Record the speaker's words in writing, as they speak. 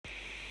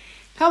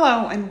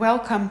Hello and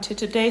welcome to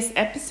today's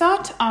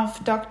episode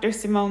of Dr.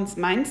 Simone's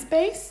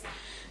Mindspace.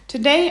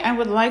 Today I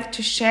would like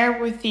to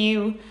share with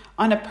you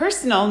on a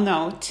personal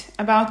note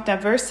about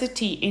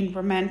diversity in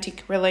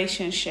romantic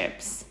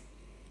relationships.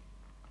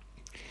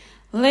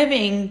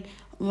 Living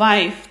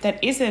life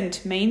that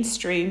isn't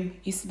mainstream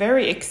is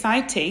very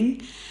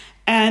exciting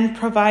and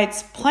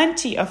provides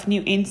plenty of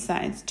new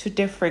insights to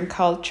different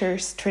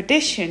cultures,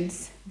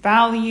 traditions,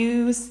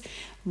 values,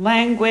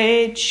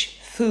 language,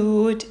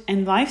 food,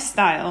 and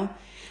lifestyle.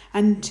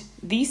 And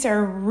these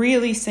are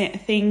really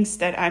things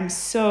that I'm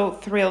so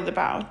thrilled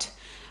about.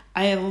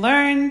 I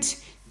learned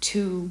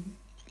to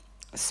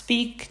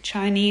speak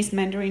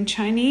Mandarin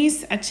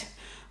Chinese at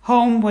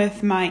home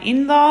with my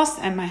in-laws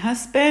and my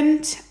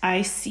husband.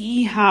 I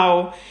see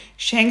how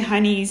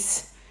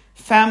Shanghainese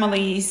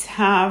families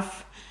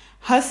have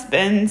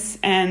husbands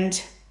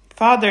and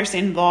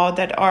fathers-in-law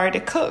that are the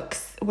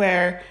cooks,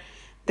 where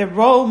the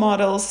role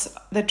models,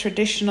 the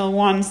traditional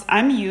ones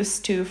I'm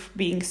used to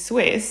being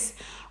Swiss,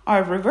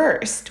 are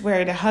reversed,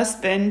 where the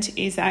husband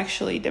is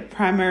actually the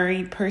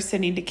primary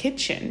person in the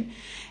kitchen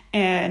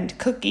and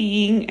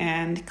cooking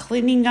and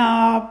cleaning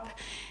up,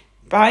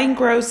 buying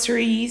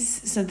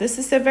groceries. So this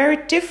is a very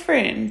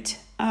different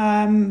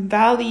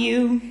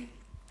value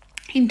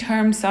in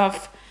terms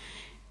of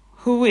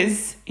who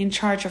is in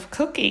charge of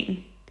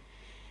cooking.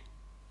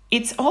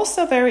 It's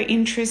also very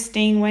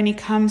interesting when it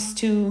comes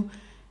to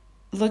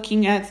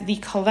looking at the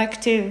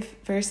collective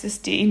versus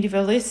the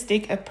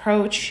individualistic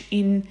approach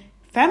in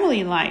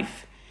family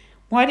life.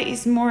 What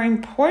is more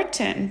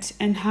important,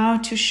 and how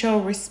to show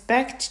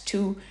respect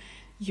to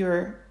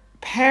your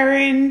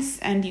parents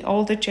and the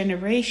older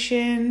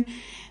generation,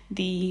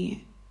 these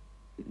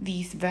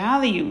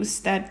values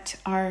that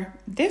are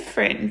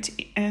different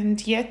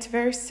and yet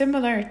very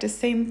similar at the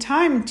same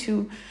time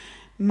to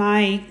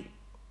my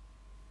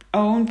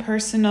own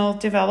personal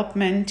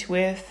development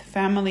with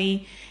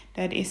family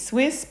that is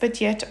Swiss, but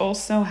yet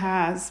also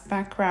has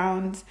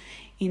background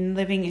in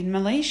living in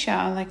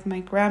Malaysia. Like my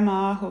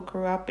grandma, who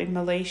grew up in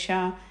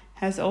Malaysia,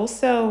 has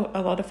also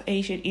a lot of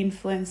Asian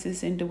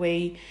influences in the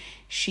way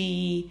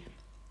she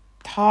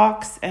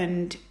talks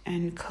and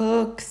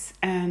cooks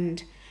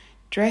and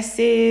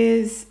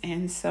dresses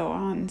and so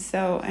on.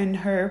 And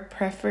her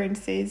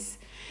preferences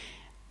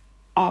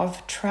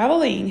of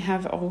traveling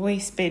have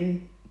always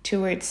been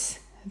towards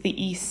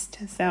the East.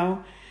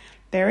 So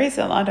there is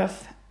a lot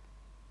of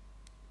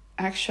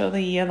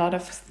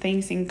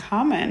things in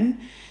common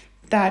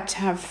that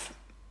have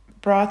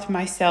brought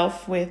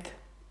myself with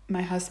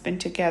my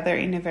husband together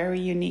in a very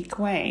unique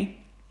way.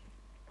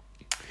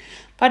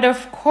 But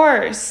of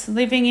course,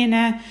 living in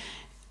a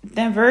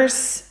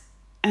diverse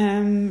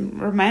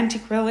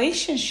romantic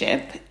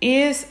relationship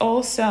is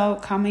also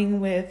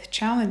coming with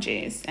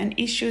challenges and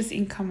issues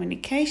in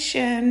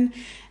communication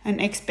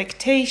and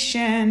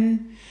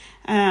expectation.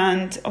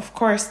 And of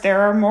course,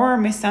 there are more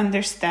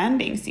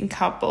misunderstandings in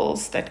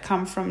couples that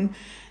come from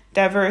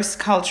diverse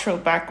cultural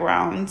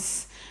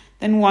backgrounds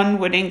than one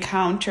would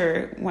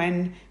encounter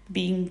when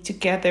being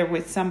together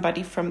with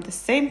somebody from the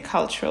same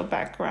cultural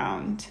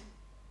background.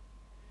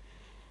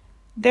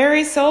 There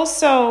is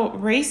also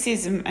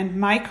racism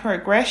and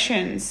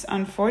microaggressions,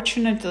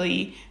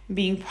 unfortunately,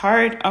 being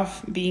part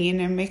of being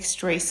in a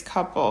mixed race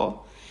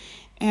couple.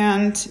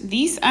 And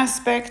these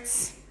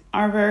aspects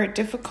are very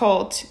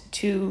difficult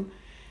to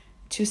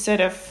sort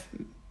of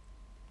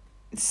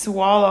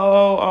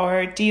swallow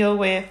or deal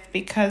with,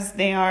 because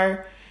they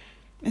are,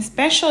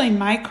 especially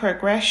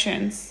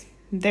microaggressions,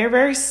 they're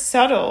very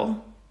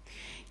subtle,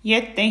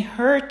 yet they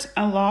hurt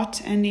a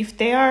lot. And if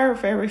they are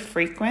very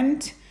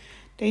frequent,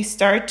 they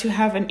start to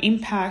have an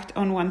impact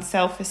on one's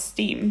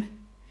self-esteem.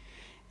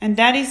 And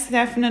that is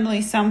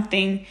definitely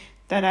something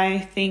that I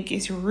think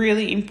is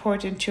really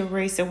important to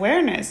raise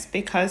awareness,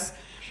 because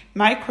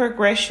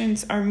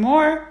microaggressions are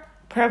more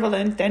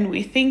prevalent than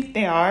we think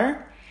they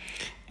are.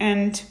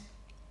 And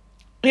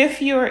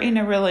if you're in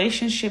a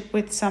relationship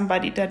with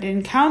somebody that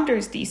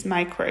encounters these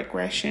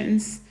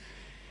microaggressions,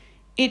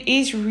 it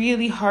is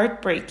really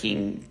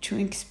heartbreaking to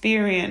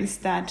experience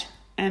that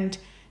and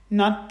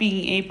not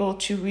being able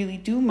to really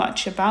do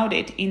much about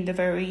it in the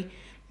very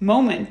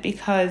moment,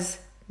 because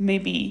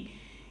maybe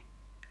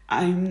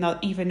I'm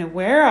not even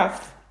aware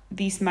of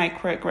these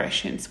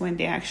microaggressions when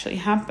they actually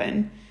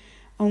happen,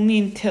 only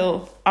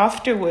until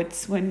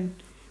afterwards when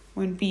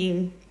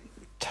being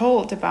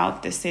told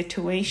about the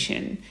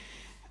situation,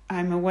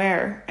 I'm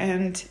aware.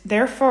 And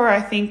therefore,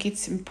 I think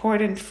it's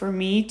important for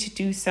me to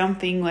do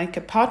something like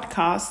a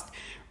podcast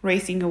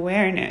raising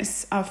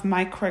awareness of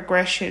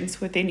microaggressions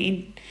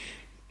within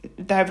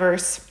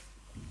diverse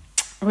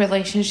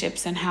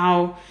relationships and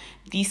how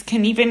these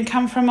can even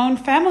come from own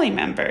family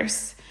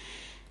members.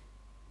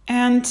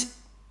 And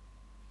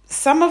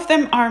some of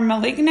them are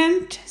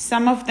malignant,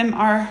 some of them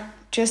are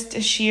just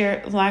a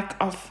sheer lack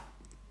of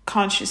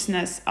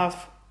consciousness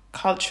of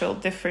cultural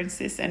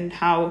differences and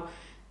how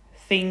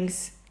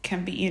things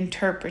can be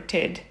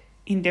interpreted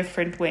in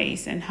different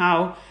ways, and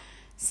how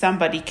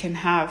somebody can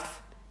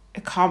have a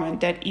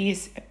comment that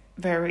is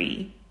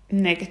very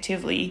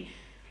negatively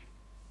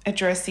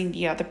addressing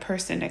the other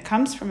person that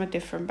comes from a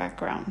different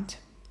background.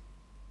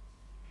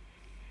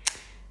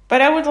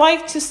 But I would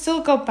like to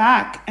still go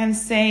back and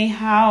say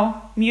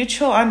how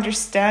mutual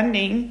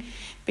understanding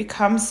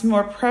becomes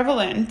more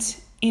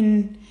prevalent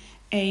in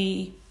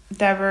a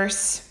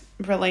diverse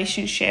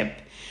relationship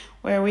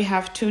where we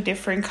have two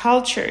different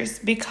cultures,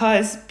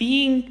 because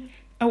being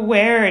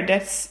aware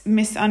that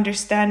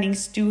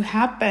misunderstandings do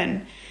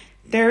happen,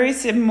 there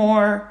is a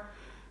more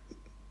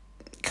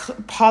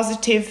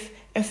positive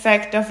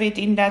effect of it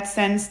in that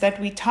sense that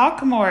we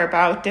talk more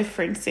about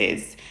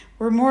differences.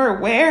 We're more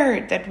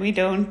aware that we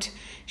don't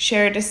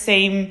share the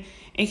same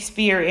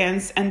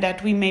experience and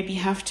that we maybe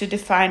have to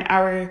define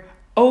our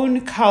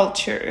own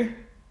culture,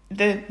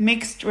 the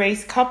mixed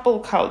race couple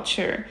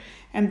culture,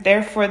 and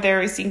therefore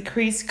there is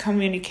increased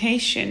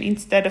communication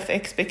instead of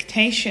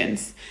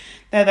expectations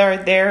that are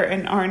there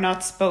and are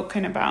not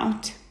spoken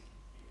about.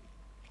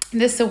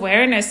 This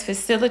awareness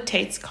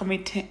facilitates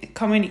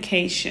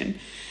communication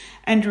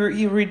and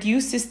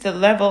reduces the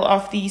level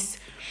of these,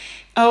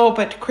 oh,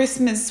 but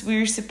Christmas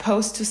we're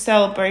supposed to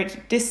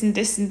celebrate this and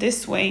this and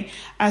this way,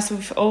 as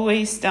we've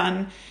always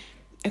done,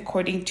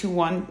 according to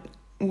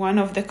one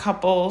of the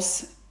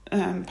couple's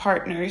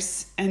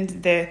partners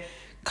and the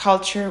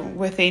culture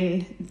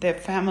within the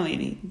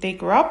family they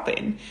grew up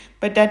in.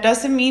 But that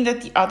doesn't mean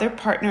that the other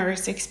partner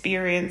is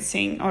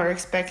experiencing or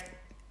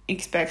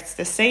expects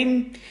the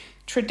same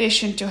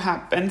tradition to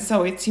happen.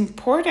 So it's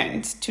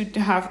important to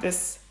have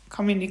this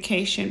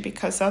communication,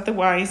 because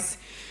otherwise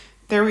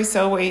there is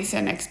always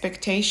an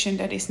expectation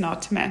that is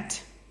not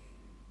met.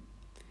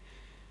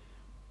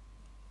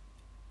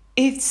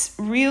 It's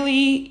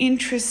really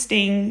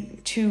interesting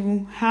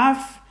to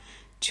have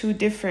two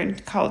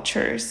different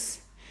cultures.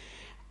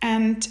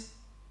 And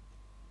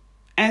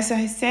as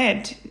I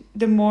said,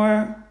 the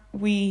more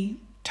we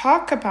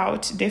talk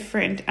about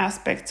different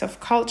aspects of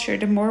culture,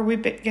 the more we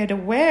get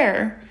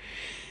aware,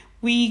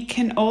 we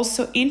can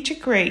also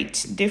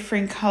integrate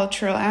different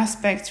cultural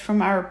aspects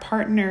from our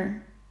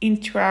partner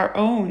into our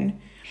own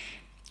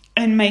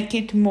and make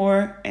it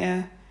more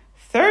a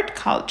third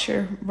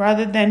culture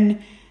rather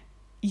than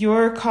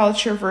your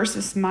culture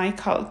versus my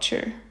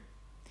culture.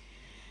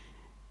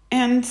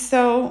 And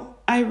so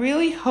I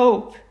really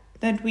hope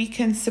that we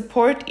can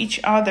support each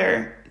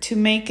other to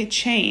make a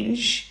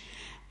change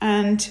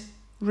and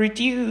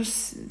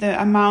reduce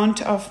the amount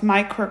of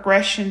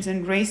microaggressions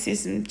and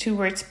racism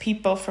towards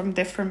people from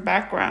different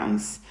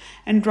backgrounds,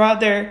 and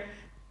rather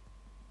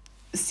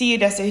see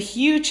it as a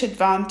huge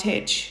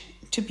advantage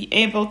to be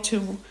able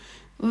to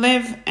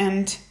live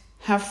and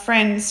have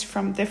friends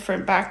from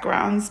different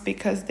backgrounds,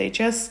 because they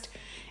just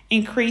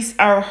increase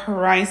our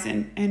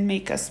horizon and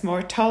make us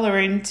more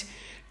tolerant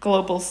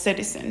global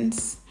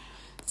citizens.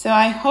 So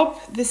I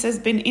hope this has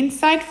been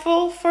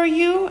insightful for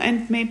you,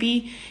 and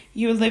maybe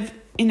you live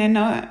in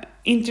an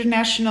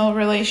international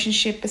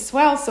relationship as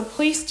well. So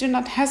please do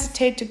not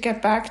hesitate to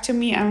get back to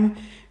me. I'm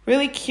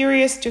really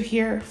curious to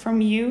hear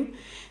from you.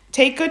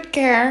 Take good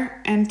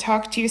care and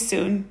talk to you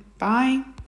soon. Bye.